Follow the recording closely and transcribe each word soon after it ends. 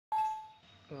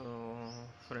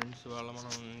Friends వాళ్ళ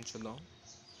మనం చూద్దాం.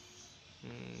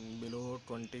 బిలో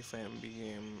 25 MB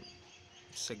గేమ్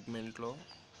సెగ్మెంట్లో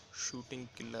షూటింగ్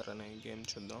కిల్లర్ అనే గేమ్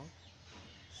చూద్దాం.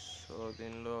 సో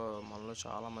దీనిలో మనలో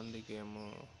చాలామంది గేమ్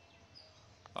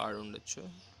ఆడుండొచ్చు,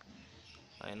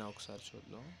 అయినా ఒకసారి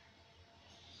చూద్దాం.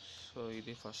 సో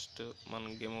ఇది ఫస్ట్ మనం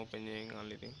గేమ్ ఓపెన్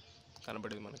చేయగానే ఇది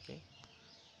కనబడేది మనకి.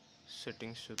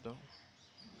 సెట్టింగ్స్ చూద్దాం.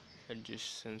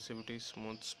 అడ్జస్ట్ సెన్సిటివిటీ,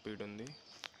 స్మూత్, స్పీడ్ ఉంది.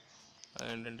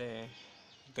 అదేంటంటే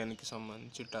గన్కి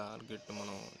సంబంధించి టార్గెట్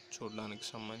మనం చూడడానికి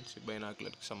సంబంధించి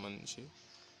బైనాక్యులర్కి సంబంధించి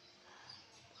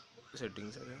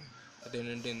సెట్టింగ్స్.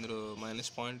 అదేంటంటే ఇందులో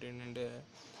మైనస్ పాయింట్ ఏంటంటే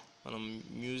మనం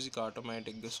మ్యూజిక్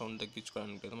ఆటోమేటిక్గా సౌండ్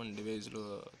తగ్గించుకోవడానికి కదా మన డివైస్లో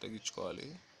తగ్గించుకోవాలి.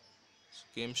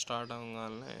 గేమ్ స్టార్ట్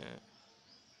అవ్వగానే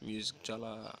మ్యూజిక్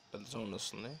చాలా పెద్ద సౌండ్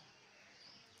వస్తుంది.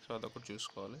 సో అదొకటి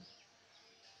చూసుకోవాలి.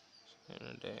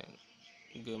 ఏంటంటే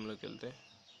గేమ్లోకి వెళ్తే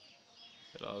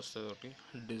ఇలా వస్తుంది. ఒకటి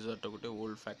డిజర్ట్, ఒకటి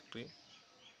ఓల్డ్ ఫ్యాక్టరీ,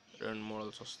 2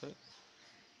 మోడల్స్ వస్తాయి.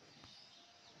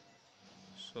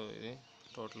 సో ఇది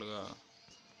టోటల్గా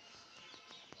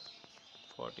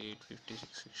 48, 56,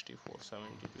 64,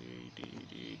 72, 80,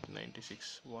 88, 96,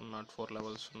 104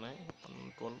 లెవెల్స్ ఉన్నాయి.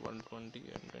 112, 120,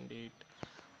 128,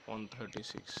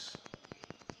 136.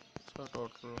 సో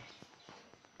టోటల్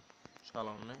చాలా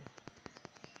ఉన్నాయి.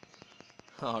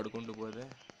 ఆడుకుంటూ పోతే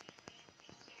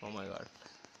oh my God,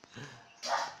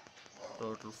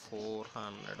 total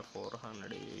 400,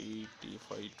 480,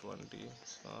 520.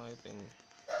 So I think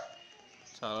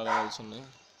చాలా లెవెల్స్ ఉన్నాయి.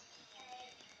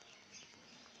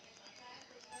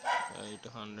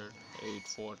 800,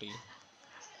 840,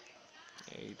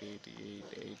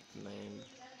 888, 89,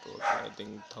 total I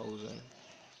think 1000.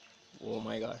 Oh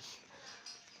my God.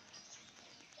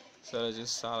 So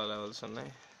వచ్చేసి చాలా లెవెల్స్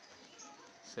ఉన్నాయి.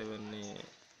 7ని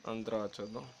అంతరా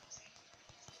చూద్దాం.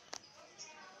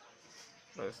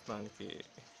 ప్రస్తుతానికి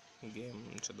గేమ్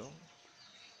చూద్దాం.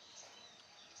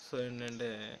 సో ఏంటంటే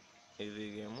ఇది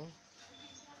గేము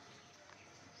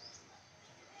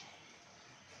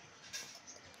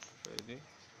ఇది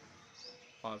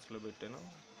పాస్లో పెట్టాను.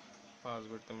 పాస్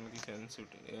పెడితే మనకి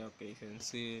సెన్సిటివిటీ, ఓకే,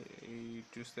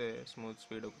 చూస్తే స్మూత్,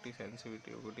 స్పీడ్ ఒకటి,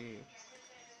 సెన్సిటివిటీ ఒకటి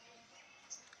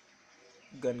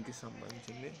గన్కి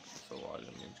సంబంధించింది. సో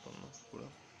వాల్యూమ్ పెంచుకుందాం ఇప్పుడు.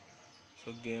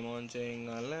 సో గేమ్ ఆన్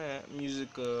చేయగానే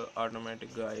మ్యూజిక్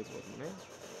ఆటోమేటిక్గా అయిపోతుంది.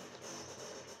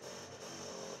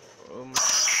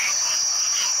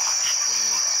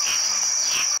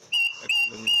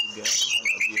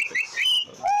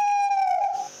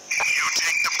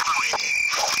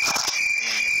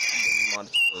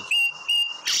 మార్చుకోవచ్చు.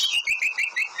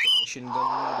 మెషిన్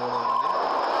గన్ కూడా ఉంది.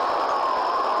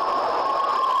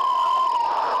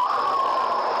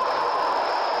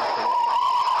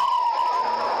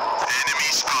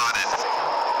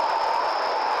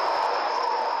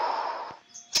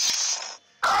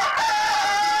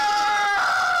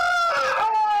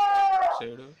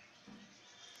 సైడ్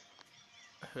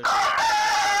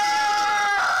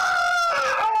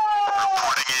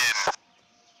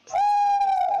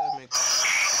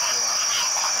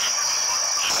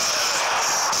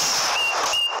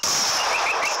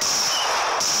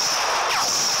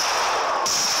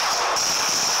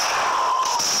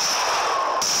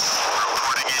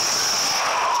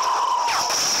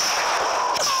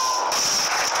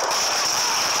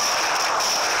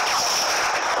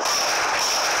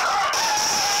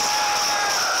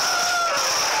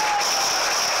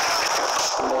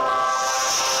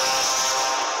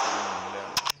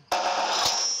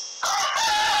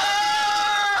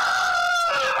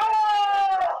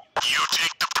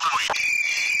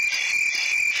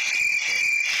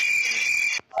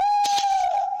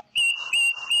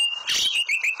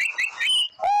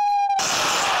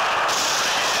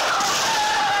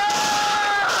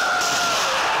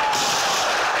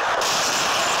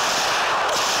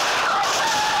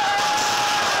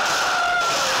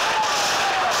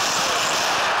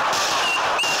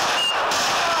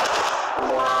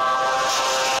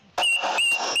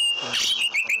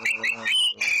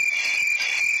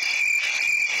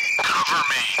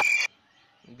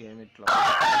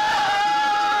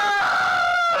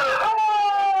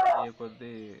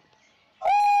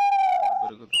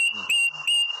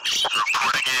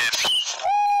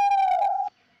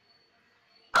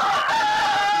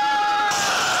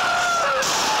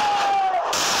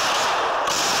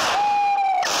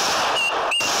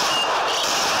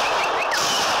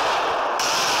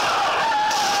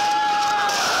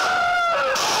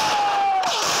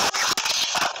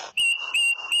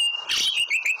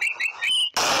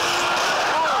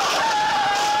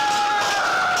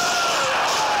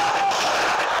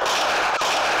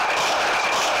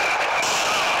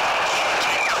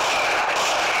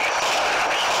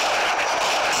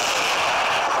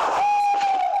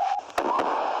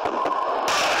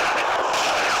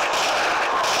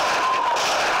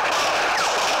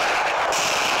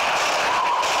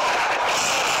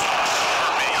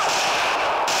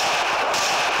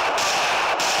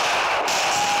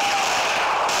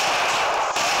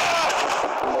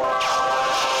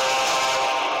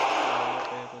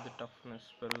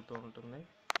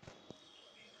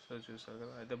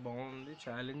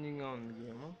ఛాలెంజింగ్గా ఉంది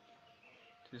గేమ్.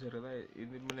 చూసారు కదా,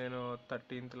 ఇది నేను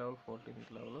 13th level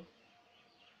 14th level.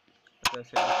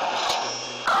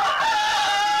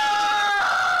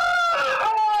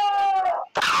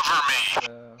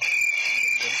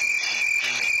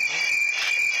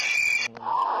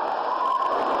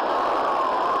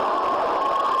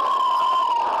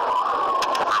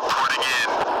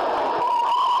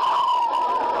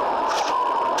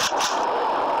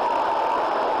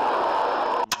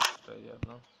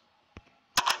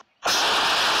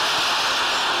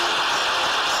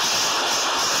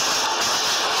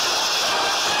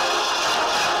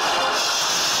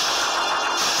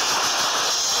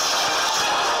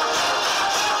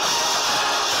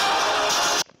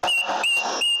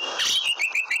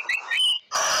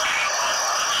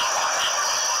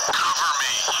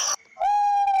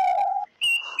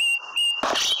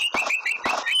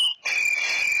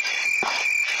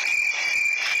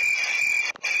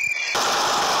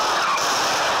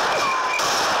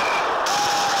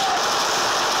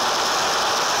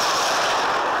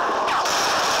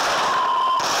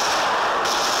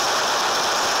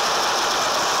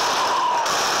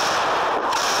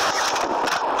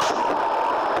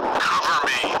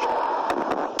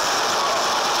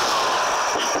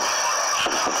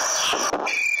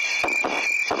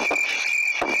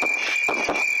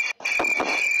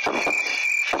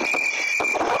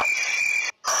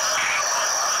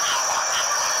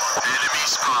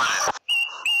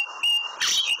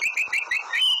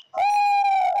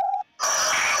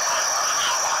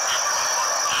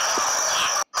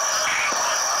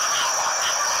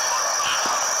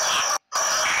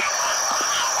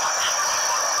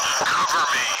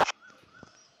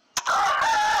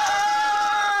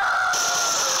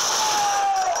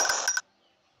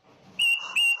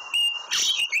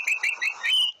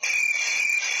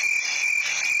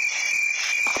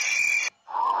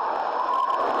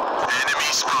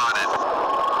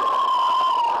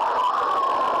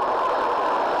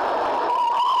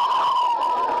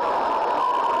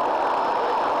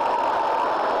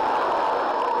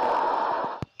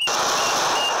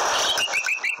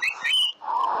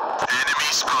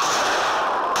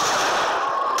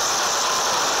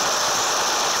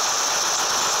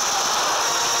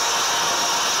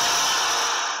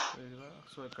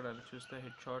 So ఇక్కడ చూస్తే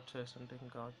హెడ్ షాట్స్ వేస్తుంటే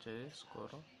ఇంకా వచ్చేది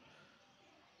స్కోరు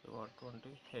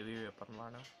 120 హెవీ వెపన్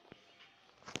వాడా.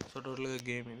 సో టోటల్గా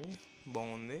గేమ్ ఇది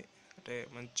బాగుంది. అంటే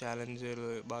మంచి ఛాలెంజర్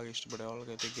బాగా ఇష్టపడే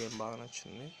వాళ్ళకైతే గేమ్ బాగా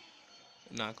నచ్చింది,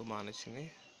 నాకు బాగా నచ్చింది.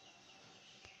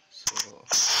 సో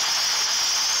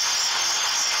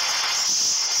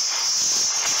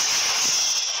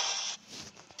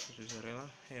చూసారు కదా,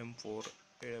 M4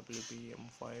 AWP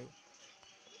M5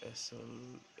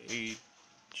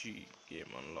 SL8G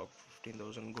game unlock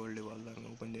 15,000 gold ఇవ్వాలి. దాన్ని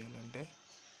ఓపెన్ చేయాలంటే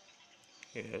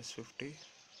AS50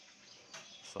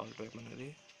 సాల్ట్ వెపన్, అది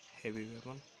హెవీ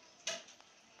వెపన్.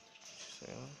 సో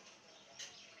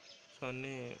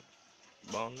అన్నీ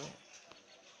బాగున్నాయి.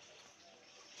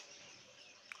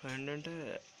 ఏంటంటే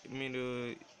మీరు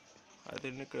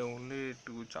అదండి, ఇక్కడ ఓన్లీ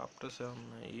 2 చాప్టర్స్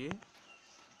ఉన్నాయి.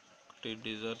 ఒకటి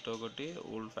డిజర్ట్, ఒకటి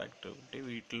ఓల్డ్ ఫ్యాక్టరీ ఒకటి.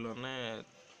 వీటిలోనే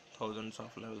థౌజండ్స్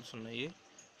ఆఫ్ లెవెల్స్ ఉన్నాయి.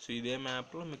 సో ఇదే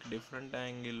మ్యాప్లో మీకు డిఫరెంట్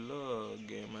యాంగిల్లో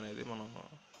గేమ్ అనేది మనం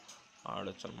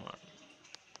ఆడొచ్చు అన్నమాట.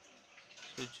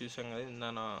 సో చూసాం కదా,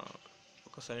 ఇందాన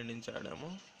ఒక సైడ్ నుంచి ఆడాము.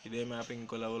 ఇదే మ్యాప్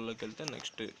ఇంకో లెవెల్లోకి వెళ్తే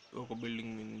నెక్స్ట్ ఒక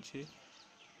బిల్డింగ్ నుంచి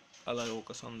అలాగే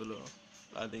ఒక సందులో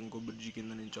అది ఇంకో బ్రిడ్జ్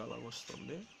కింద నుంచి అలా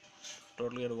వస్తుంది.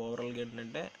 టోటల్గా ఓవరాల్గా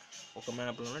ఏంటంటే ఒక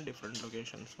మ్యాప్లోనే డిఫరెంట్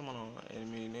లొకేషన్స్ మనం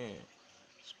ఎనిమిని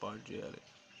స్పాట్ చేయాలి.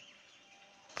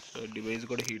 సో డివైస్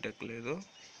కూడా హీట్ ఎక్కలేదు.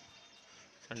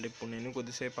 అంటే ఇప్పుడు నేను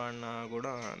కొద్దిసేపు ఆడినా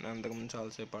కూడా, నేను అంతకుముందు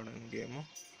చాలాసేపు ఆడాను గేమ్.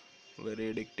 Very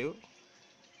addictive.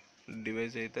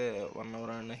 డివైస్ అయితే 1 hour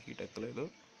ఆడినా హీట్ ఎక్కలేదు.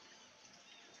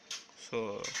 సో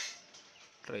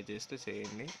ట్రై చేస్తే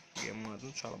చేయండి, గేమ్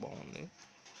మాత్రం చాలా బాగుంది.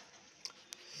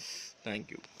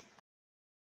 Thank you.